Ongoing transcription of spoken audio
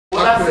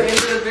that's the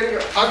end of the video.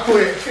 I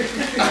quit.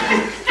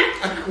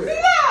 I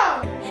quit.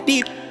 No! Do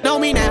you know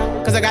me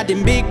now? Cause I got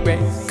them big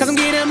brains. Cause I'm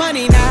getting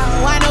money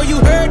now. I know you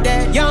heard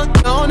that. Young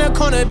on the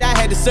corner that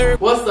had to serve.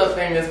 What's up,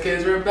 famous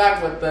kids? We're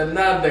back with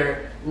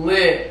another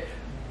lit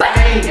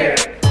banger.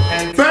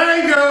 And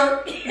Banger!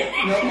 No,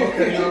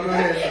 okay, no, go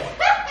ahead.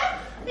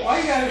 why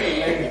you gotta be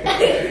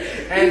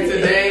negative? And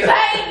today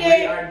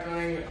we are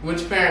doing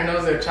which parent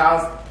knows their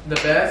child's the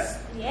best.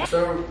 Yeah.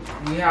 So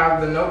we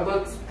have the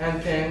notebooks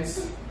and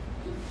pens.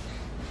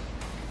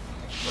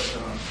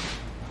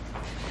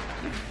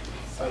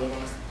 So you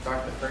want to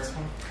start the first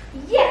one?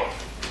 Yes.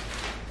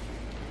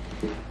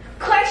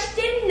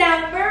 Question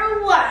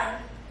number 1.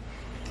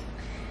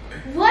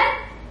 What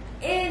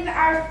is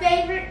our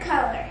favorite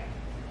color?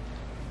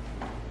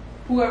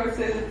 Whoever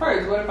says it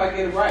first, what if I get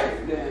it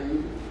right?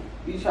 Then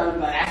you try to be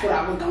like, that's what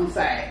I was gonna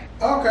say.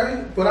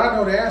 Okay, but I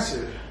know the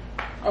answer.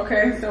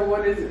 Okay, so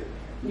what is it?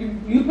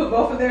 You put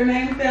both of their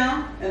names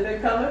down and their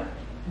color?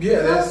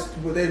 Yeah, that's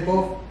what they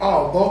both.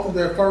 Oh, both of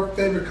their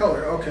favorite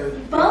color. Okay.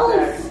 Both.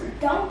 Exactly.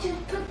 Don't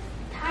just put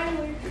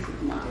Tyler. This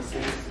is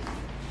nonsense.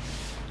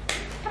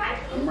 Tyler.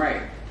 I'm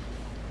right.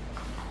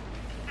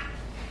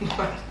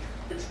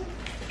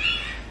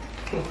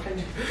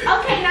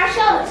 Okay, now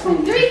show us.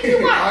 3,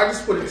 2, 1. I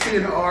just put a T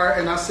and an R,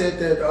 and I said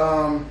that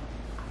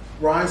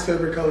Ryan's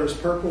favorite color is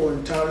purple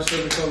and Tyler's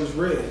favorite color is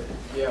red.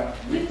 Yeah.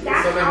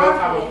 That's So they both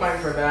have a obvious. point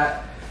for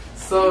that.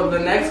 So the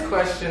next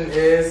question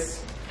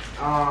is,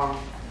 how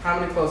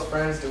many close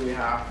friends do we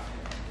have?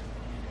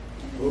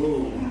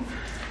 Ooh.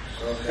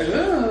 Okay.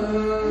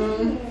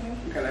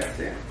 Okay, let's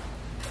see.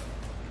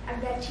 I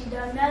bet you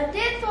don't know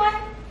this one.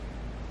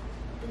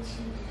 But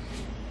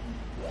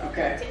you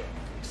Okay.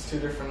 It's two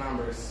different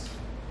numbers.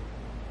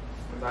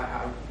 Because I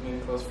have many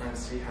close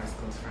friends, she has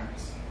close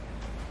friends.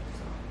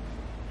 So,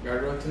 you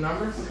already wrote 2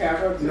 numbers? Okay,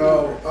 I wrote two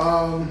No.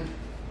 numbers.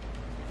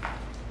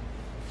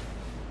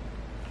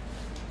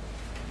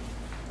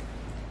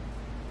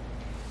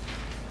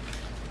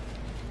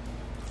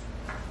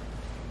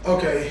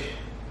 Okay.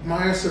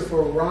 My answer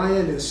for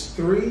Ryan is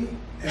 3,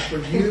 and for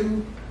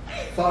you,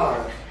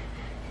 5.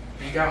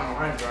 You got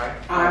mine right.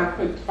 I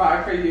put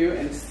 5 for you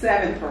and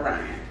 7 for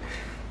Ryan.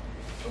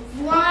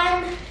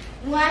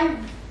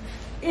 1.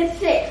 It's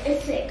 6.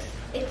 It's 6.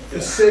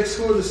 It's 6.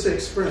 Who are the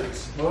 6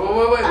 friends? Wait. No.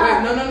 No, wait,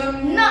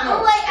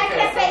 I Okay,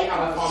 can't so we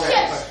have a fallback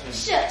say. question.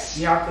 Shush.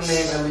 You have to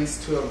name at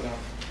least 2 of them.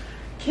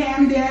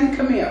 Camden,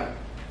 Camille.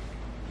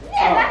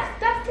 Yeah,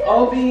 that's good.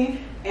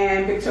 Obi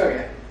and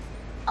Victoria.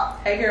 Oh.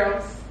 Hey,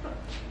 girls.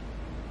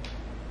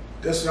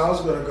 That's what I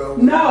was gonna go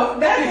with. No,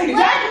 that's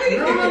exactly.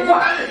 No. I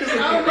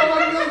don't know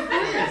my other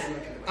friends.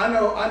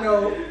 I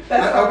know.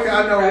 That's Okay,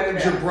 I know right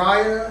there.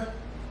 Jabriah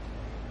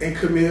and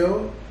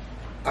Camille.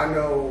 I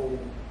know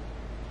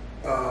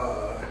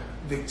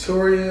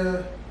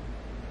Victoria,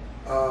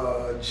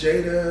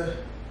 Jada,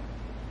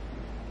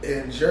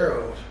 and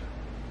Gerald.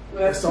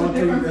 Well, that's It's 2 on 3.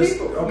 different That's-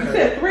 people. okay. You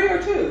said 3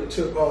 or 2?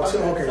 2. Oh, 2.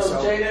 Okay, so so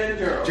Jada and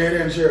Gerald.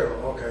 Jada and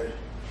Gerald. Okay.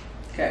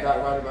 Is Okay. that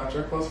right about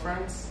your close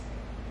friends?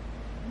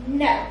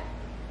 No.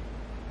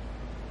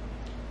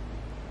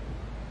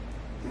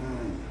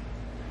 Mm.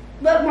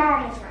 But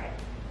mom was right.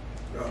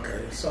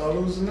 Okay, so I'm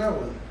losing that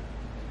one.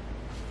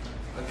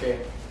 Okay.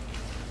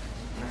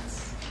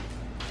 Next.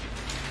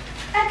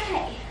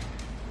 Okay.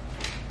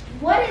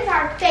 What is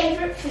our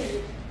favorite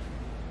food?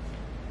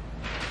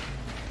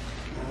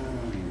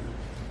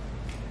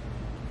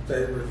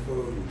 Favorite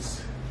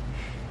foods.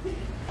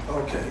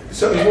 Okay,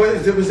 so what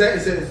is it?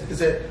 Is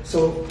that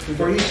so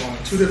for each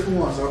 2 different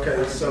ones?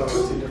 Okay, so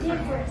 2 different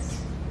different.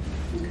 ones.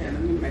 Okay, let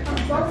me make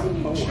Both of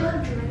your my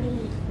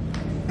children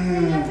eat.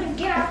 You have to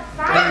get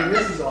outside. Dang,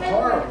 this is a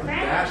hard one.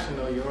 Dash should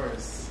know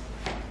yours.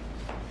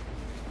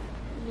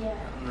 Yeah.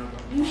 I don't know.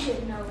 You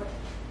should know it.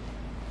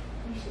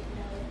 You should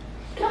know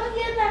it. Can we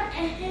give them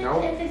a hint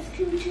Nope. if it's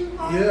too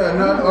hard? Yeah,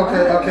 no,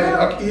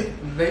 okay.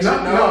 They should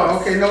No, know no,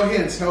 us. okay, no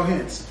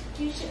hints.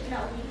 You should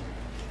know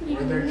me. You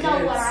We're their know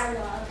kids. what I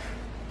love.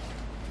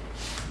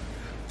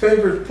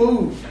 Favorite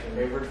food.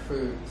 Favorite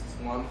food. Just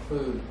one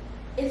food.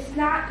 It's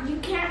not, you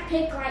can't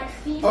pick like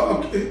seafood. Oh,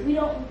 okay. We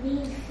don't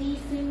mean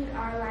seafood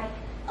or like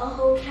a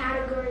whole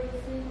category of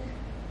food.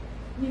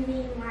 We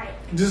mean like,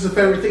 This is the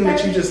favorite thing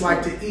that you just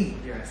like to eat.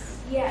 Yes.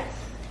 yes.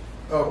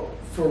 Oh,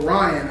 for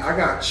Ryan, I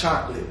got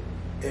chocolate,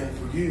 and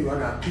for you, I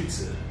got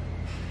pizza.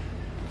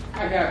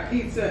 I got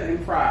pizza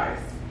and fries.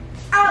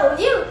 Oh,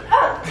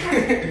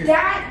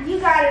 Dad, you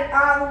got it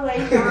all the way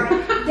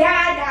down.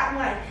 Dad got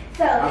one.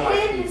 So I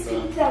like his is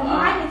pizza. pizza,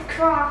 mine is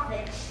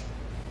crawfish.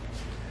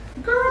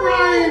 Girl,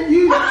 Ryan,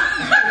 you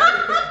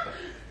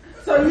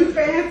So you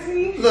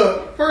fancy?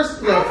 look.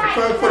 First, look I like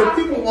for the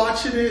crawfish. people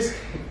watching this.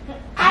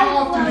 How I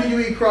often love- do you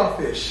eat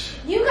crawfish?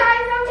 You guys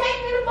don't take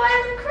me to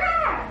boil and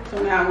crab.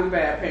 So now we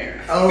bad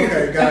parents.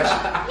 Okay,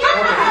 gotcha.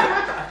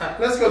 Yeah.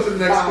 Let's go to the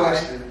next Fine.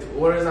 question.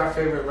 What is our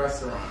favorite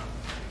restaurant?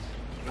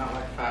 Not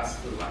like fast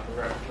food, like a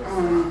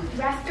restaurant.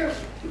 Restaurant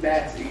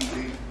That's easy.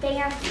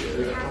 fancy. Yeah,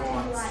 You have to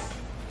once. be like,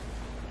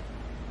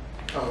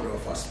 I don't know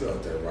if I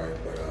spelled that right,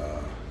 but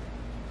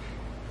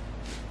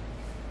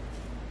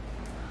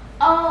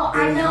Oh,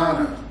 I know.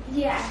 Benihana.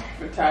 Yeah.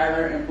 For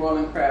Tyler and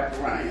boiling crab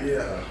for Ryan.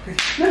 Yeah.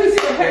 Let me see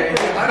the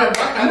paper. I don't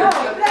No,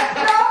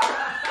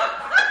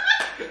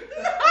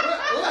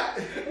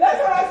 that's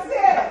what I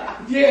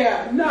said.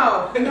 Yeah,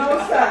 no,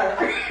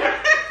 sir.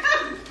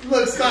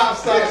 Look,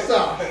 stop.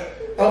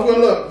 I'm gonna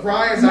look.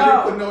 Ryan's, I No.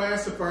 didn't put no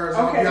answer for hers.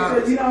 Okay,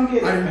 so you don't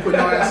get it. I didn't put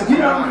no answer for You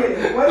don't mine. get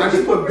it. What did I you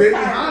just put put for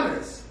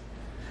Benihana's.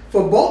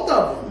 For both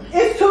of them.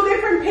 It's two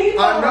different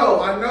people. I know.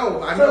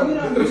 So you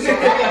don't get it. Is it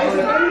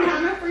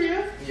Benihana for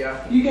you?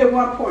 Yeah. You get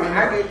 1 point.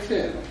 I get 2.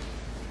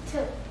 Two.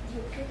 You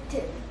get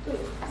two.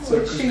 So,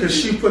 because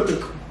she put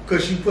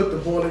the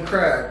boiling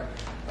crab.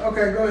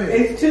 Okay, go ahead.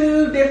 It's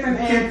 2 different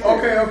answers.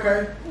 Okay.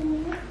 Okay,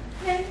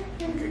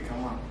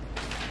 come on.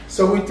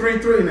 So we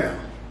 3-3 now.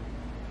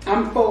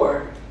 I'm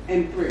 4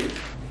 and 3.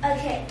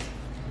 Okay.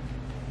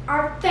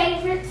 Our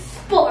favorite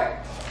sport.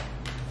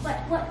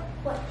 What?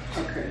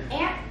 Okay.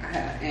 Ant? I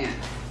had ant.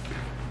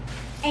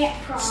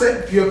 Ant prom.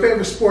 Say your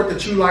favorite sport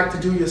that you like to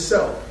do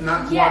yourself,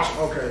 not to Yes.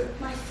 watch. Okay.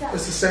 Myself.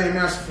 It's the same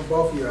answer for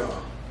both of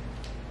y'all.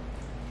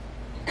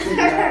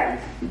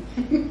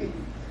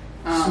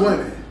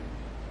 Swimming.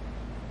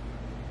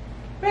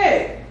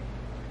 Babe.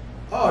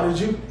 Oh, did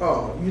you?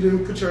 Oh, you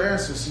didn't put your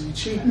answer, so you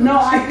cheated. No,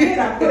 I did.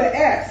 I put an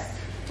S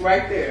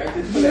right there. I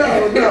just put No.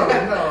 an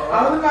S.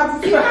 I was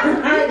about to You say.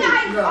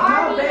 guys No.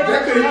 already baby.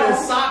 That could have know.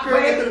 been soccer.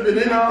 That could have been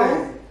anything.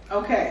 No.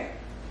 Okay.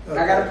 I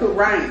gotta put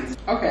Ryan's.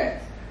 Okay.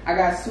 I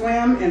got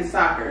swim and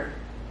soccer.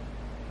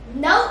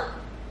 Nope.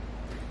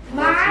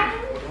 Mine?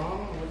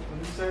 What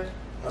did you say?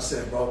 I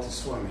said both is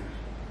swimming.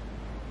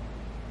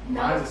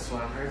 Mine's No. a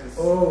swim. Hers is.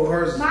 Oh,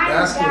 hers is Mine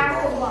is basketball.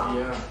 basketball.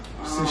 Yeah.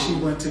 Since she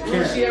went to Did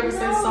camp, she ever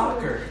say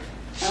soccer?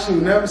 she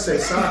would never say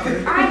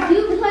soccer. I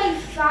do play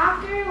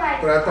soccer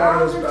like But I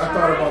thought all the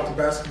time. about the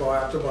basketball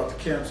after about the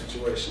camp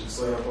situation.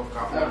 So So they both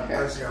got one. Okay.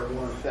 I just got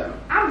one. So,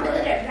 I'm good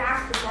at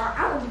basketball.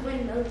 I was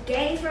winning those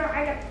games where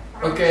I got.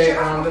 Okay,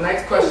 the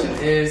next question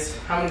is,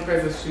 how many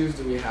pairs of shoes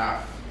do we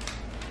have?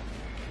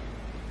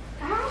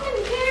 How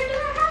many pairs do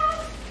I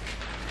have?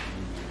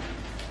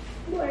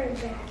 Where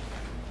is that?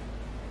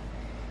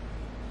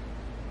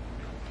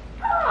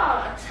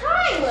 Oh,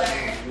 Tyler.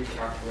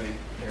 Recalculate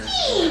here.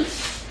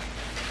 Jeez.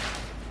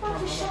 Why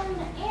don't you show me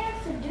the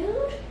answer,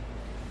 dude?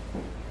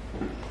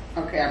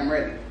 okay, I'm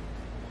ready.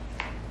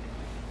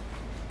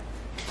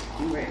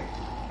 I'm ready.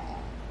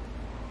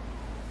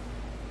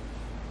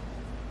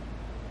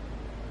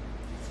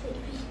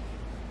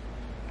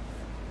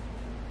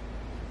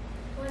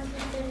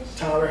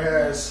 Tyler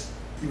has.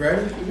 You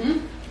ready?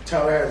 Mm-hmm.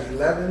 Tyler has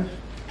 11,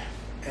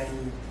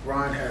 and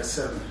Ryan has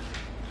 7.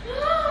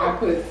 I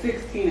put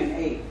 16 and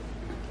 8.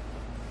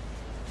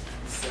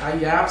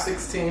 You have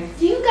 16.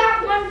 You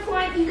got 1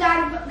 point. You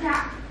got 1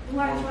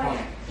 1 point.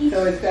 point. Each.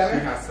 So it's She 7?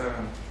 has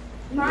 7.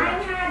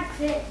 Mine had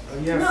 6. Oh,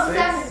 you have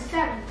No, 6?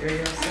 7. Yeah, you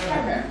have 7.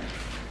 Okay.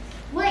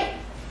 Wait.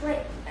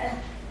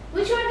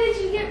 Which one did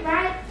you get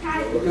right,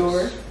 Tyler?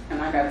 Yours,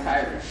 and I got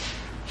Tyler.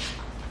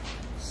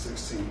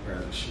 16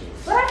 pairs of shoes.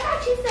 But I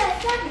thought you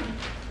said 7.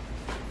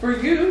 For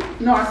you?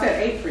 No, I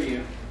said 8 for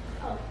you.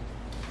 Oh.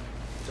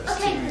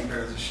 That's Okay. too many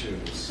pairs of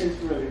shoes.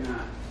 It's really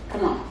not.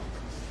 Come on.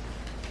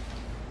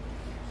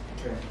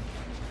 Okay.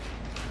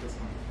 This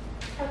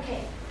one.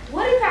 Okay.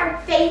 What is our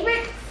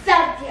favorite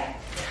subject?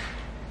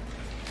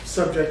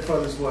 Subject for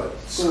this what?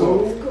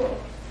 School. School.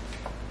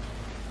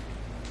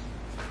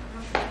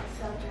 Our favorite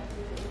subject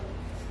is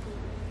school.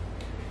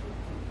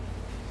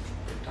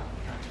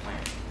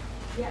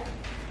 Yep.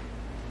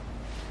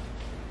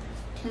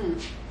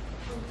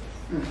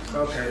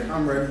 Okay,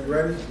 I'm ready.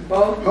 Ready?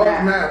 Both Oh,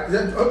 math.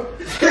 math. Oh.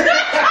 No!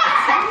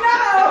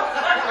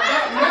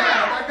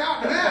 I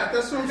got math.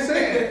 That's what I'm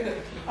saying.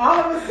 All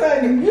of a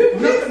sudden, you No,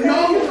 just I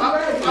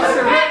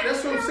said math.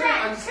 That's what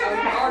I'm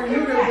saying. I already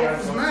knew that That's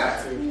was one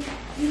math. too.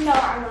 You know I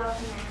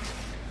love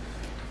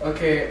math.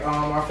 Okay,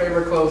 our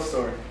favorite clothes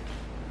store.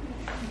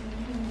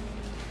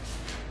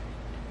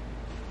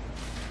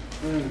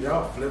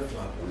 Y'all flip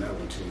flop on that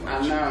one too much.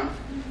 I know.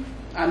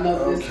 I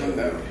know this one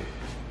though.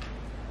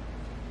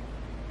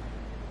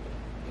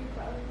 You're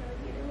probably gonna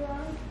get it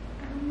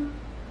wrong.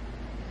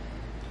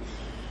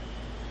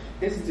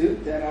 It's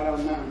Duke that I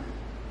don't know.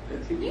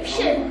 'Cause he be You on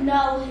should one.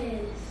 know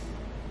his.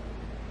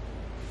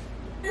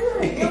 Ugh, no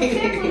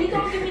pickle. You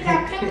don't give me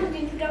that pickle.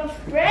 You don't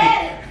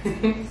spread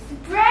it.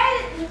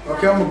 Spread it.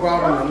 Okay, I'm gonna go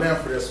out on a limb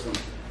for this one.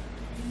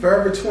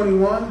 Forever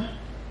 21,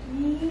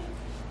 Neat.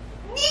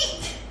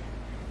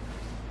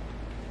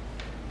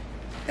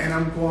 and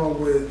I'm going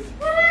with.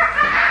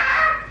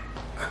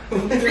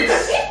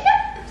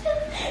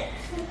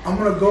 I'm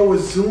gonna go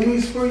with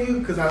Zoomies for you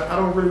because I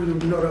don't really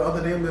know the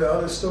other name of the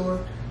other store,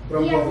 but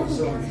I'm going with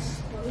Zoomies.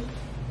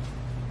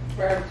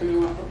 Forever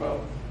 21 for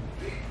both.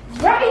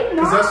 Right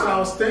now. Because that's what I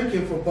was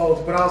thinking for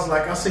both, but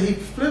I said he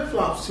flip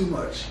flops too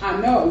much. I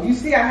know. You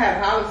see, I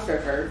have Hollister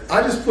first.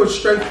 I just put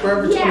straight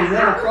Forever Yeah, 21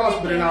 I was across,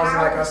 but then I was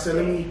thinking like, I said,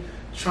 let me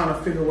trying to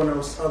figure one of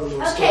those other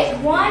little stores. Okay, that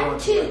we 1, going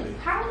to 2. lately.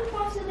 How many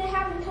points do they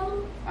have in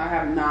total? I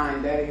have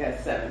 9. Daddy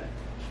has 7.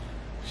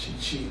 She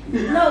cheating.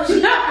 No, she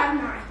don't have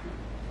 9.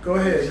 Go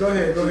ahead.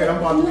 I'm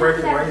about to break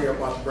it right here. I'm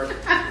about to break it.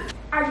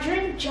 Our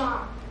dream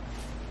job.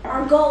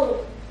 Our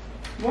goal.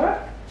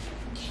 What?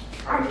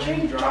 Our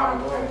dream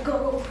job. Our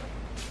goal.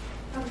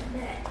 I'm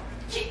mad.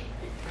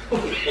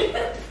 Go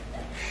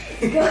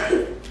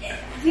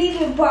see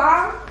the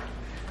bomb.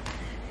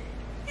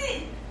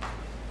 See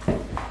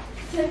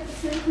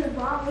the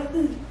bomb with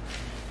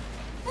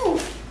the. Ooh.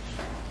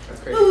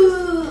 That's crazy.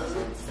 Ooh.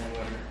 Same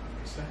letter.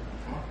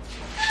 Come on.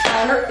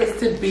 Tyler is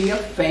to be a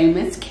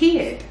famous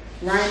kid.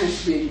 Ryan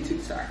is to be a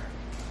YouTube star.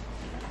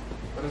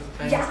 What is the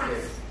famous Yes.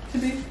 kid? To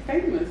be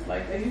famous,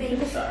 like a YouTube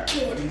Famous star. What do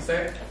kid. you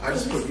say? I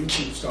just put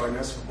YouTube star, and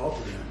that's for both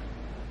of them.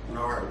 And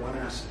all right, one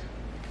answer.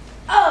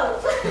 Oh.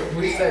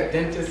 We said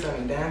dentist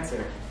and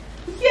dancer.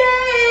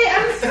 Yay!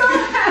 I'm so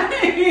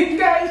happy you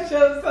guys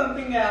chose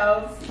something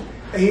else.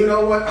 And you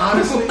know what?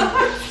 Honestly,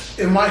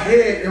 in my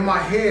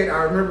head,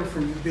 I remember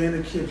from being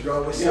a kid, you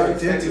always You say always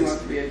said you want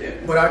dentist, to be a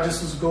dentist. but I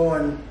just was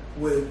going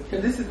with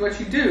Because this is what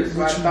you do. So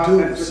What I you thought do,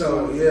 that's what so,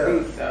 you wanted yeah. to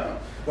be, so.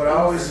 what I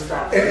always.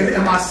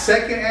 And my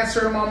second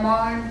answer in my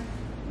mind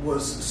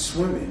was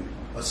swimming,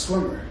 a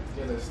swimmer.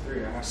 Yeah, there's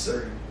 3. I have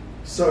 30.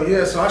 So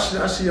yeah, so I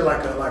should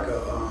like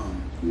a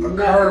No,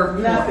 curve.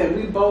 nothing.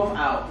 We both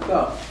out.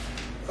 Go.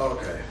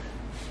 Okay.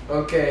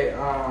 Okay,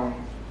 No,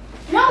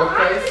 Okay.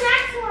 I'm the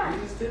next we one.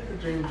 just did the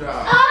dream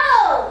job.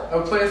 Oh.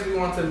 A place we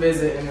want to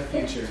visit in the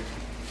future.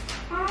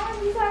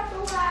 Oh, you got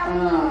the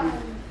loud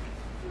one.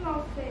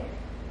 No fair.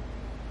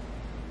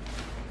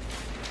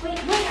 Wait,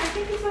 I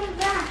think it's on the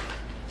back.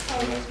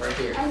 And it's right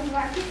here. I was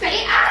about to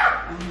say,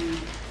 ah!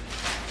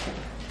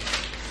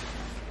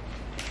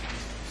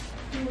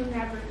 You will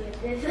never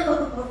get this.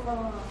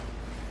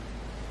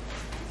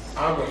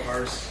 I'll go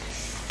first.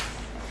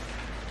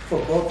 For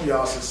both of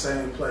y'all, it's the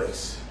same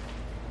place,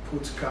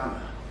 Punta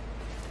Cana.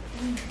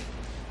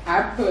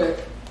 I put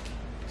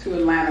to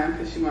Atlanta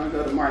because she want to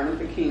go to Martin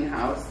Luther King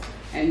House.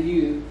 And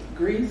you,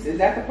 Greece. Is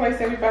that the place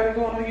everybody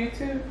going on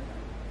YouTube?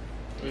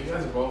 You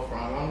guys are both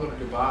wrong. I want to go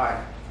to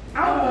Dubai.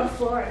 I want to go to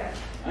Florida.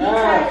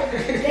 Oh.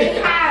 Because they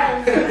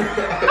have,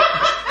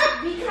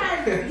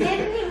 because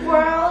Disney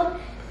World,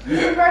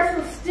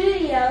 Universal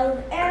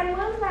Studios, and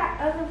what was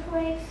that other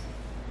place?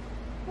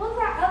 What was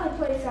that other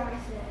place I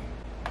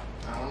said?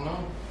 I don't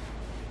know.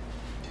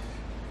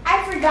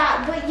 I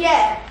forgot, but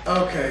yeah.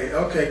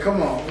 Okay,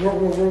 come on.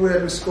 Where we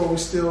at in school? We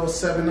still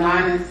 7-9?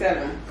 9 and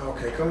 7.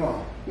 Okay, come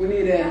on. We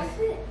need a That's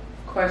it.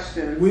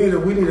 question. We need a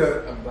A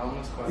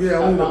bonus question. yeah,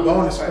 we need a bonus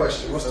bonus question.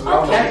 question. What's the So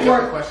bonus? let's That's get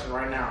worth- the question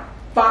right now.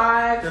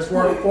 5 That's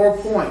worth 4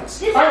 points.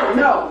 This Oh has-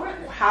 no!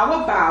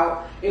 How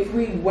about if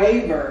we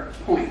waiver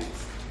points?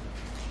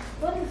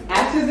 What is that?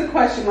 Answer the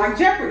question like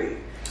Jeopardy,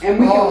 and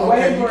we Oh, can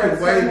okay, you waiver can a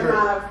certain waiver.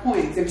 amount of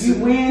points. If you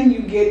win, you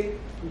get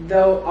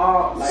though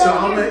all. Like, So So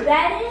I'm you're at-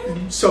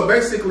 betting? So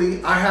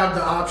basically, I have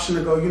the option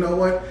to go, you know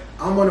what?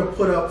 I'm going to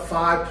put up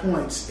 5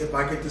 points if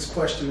I get this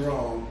question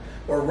wrong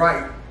or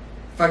right.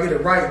 If I get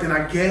it right, then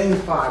I gain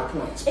 5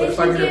 points. But if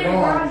I you get it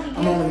wrong, you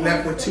I'm get only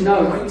left with 2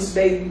 no, points.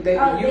 they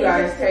Oh, you they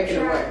guys just take it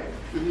subtract. away.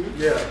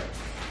 Yeah. It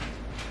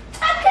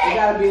Okay.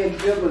 gotta be a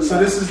good one. So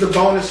though. this is the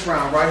bonus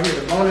round right here,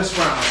 the bonus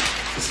round.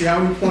 To see how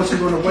many points you're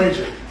going to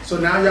wager. So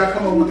now y'all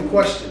come up with the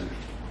question.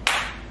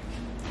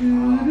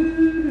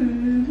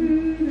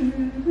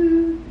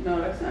 No,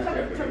 that's not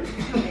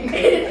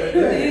Jeopardy.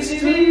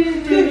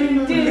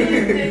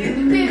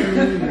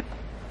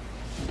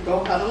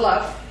 Go huddle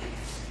up.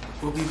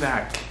 We'll be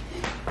back.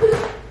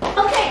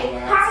 Okay,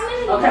 how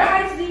many Okay.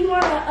 guys do you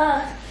want to,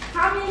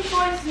 how many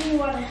points do you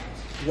want to?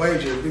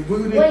 Wager. We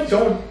need,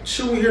 Wager.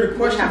 should we hear the We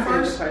question have to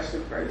hear the first?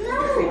 question first.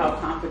 No. To see how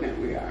confident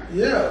we are.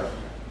 Yeah.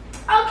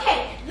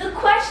 Okay, the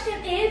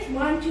question is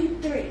 1, 2,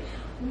 3.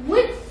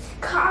 Which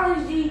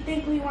college do you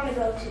think we want to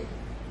go to?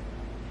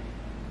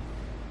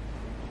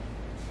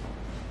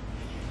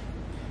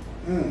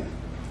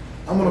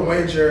 I'm going to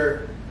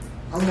wager.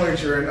 I'm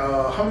wagering.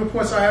 How many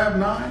points I have?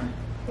 9?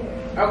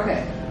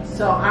 Okay,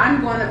 so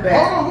I'm going to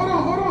bet. Hold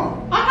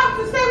on. I have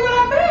to say what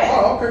I bet.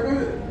 Oh, okay, go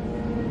ahead.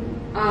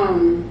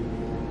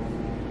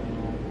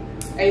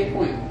 8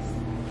 points.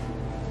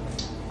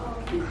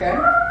 Okay.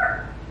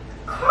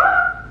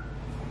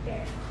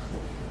 There.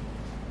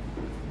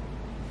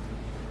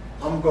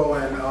 I'm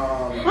going.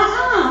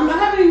 I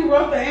haven't even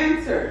wrote the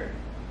answer.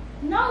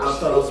 No, I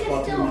thought I was we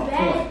about can to do still my bet.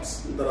 points.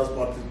 I thought I was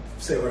about to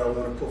say what I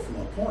want to put for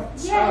my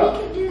points. Yeah, Oh.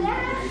 we can do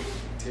that.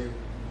 2.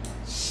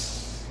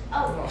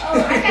 Oh,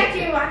 I thought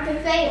you were about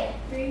to say it.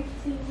 3,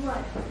 2,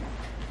 1.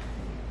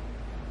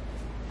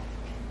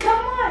 Come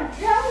on,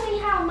 tell me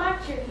how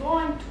much you're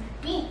going to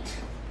beat.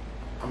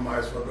 I might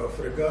as well go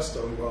for the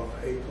gusto and go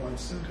for 8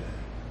 points too.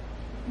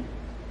 Then.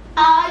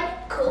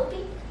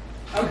 Kopi.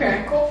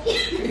 Okay.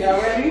 Kopi. Y'all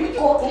ready?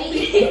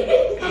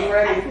 Kopi. I'm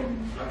ready.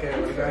 Okay,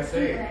 what do you guys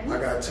say? I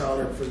got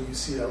Tyler for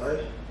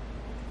UCLA,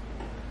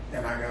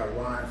 and I got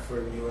Ryan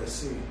for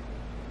USC.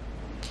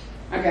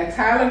 I got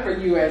Tyler for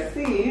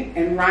USC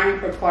and Ryan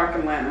for Clark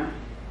Atlanta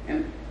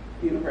and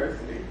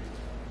University.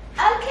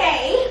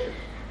 Okay.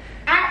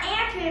 Our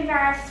answers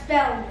are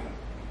Spelman.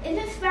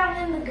 Isn't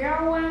Spelman the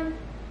girl one?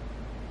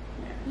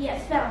 Yeah,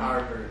 Spelman.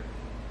 Harvard.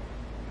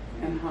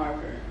 And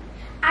Harvard.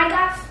 I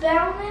got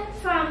Spelman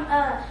from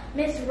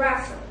Miss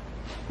Russell.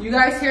 You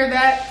guys hear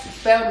that?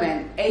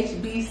 Spellman,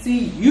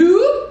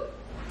 HBCU.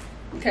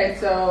 Okay,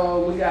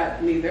 so we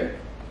got neither.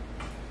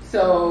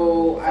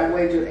 So I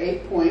wagered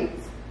 8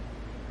 points.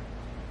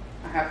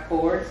 I have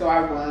 4, so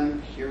I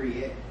won,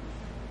 period.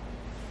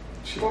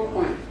 4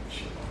 points.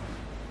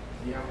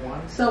 You have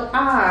 1? So The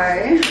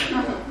winner!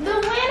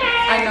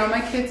 I know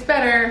my kids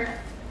better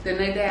than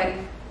their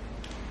daddy.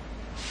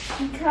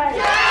 Because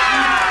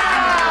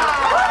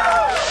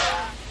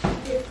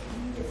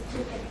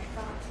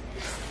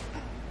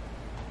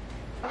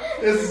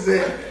This is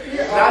it.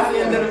 That's the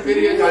end of the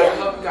video, guys. I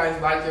hope you guys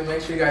liked it.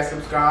 Make sure you guys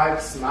subscribe,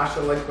 smash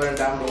the like button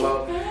down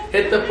below,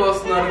 hit the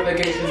post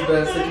notifications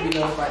bell so you can be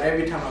notified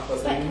every time I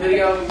post a new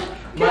video.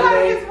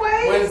 Monday,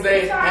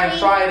 Wednesday, and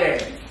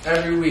Friday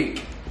every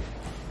week.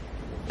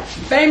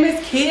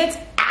 Famous kids,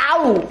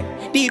 Ow!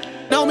 Do you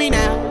know me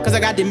now? Cause I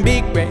got them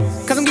big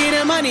racks. Cause I'm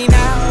getting money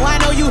now. I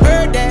know you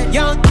heard that.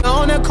 Young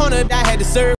on the corner that had to serve.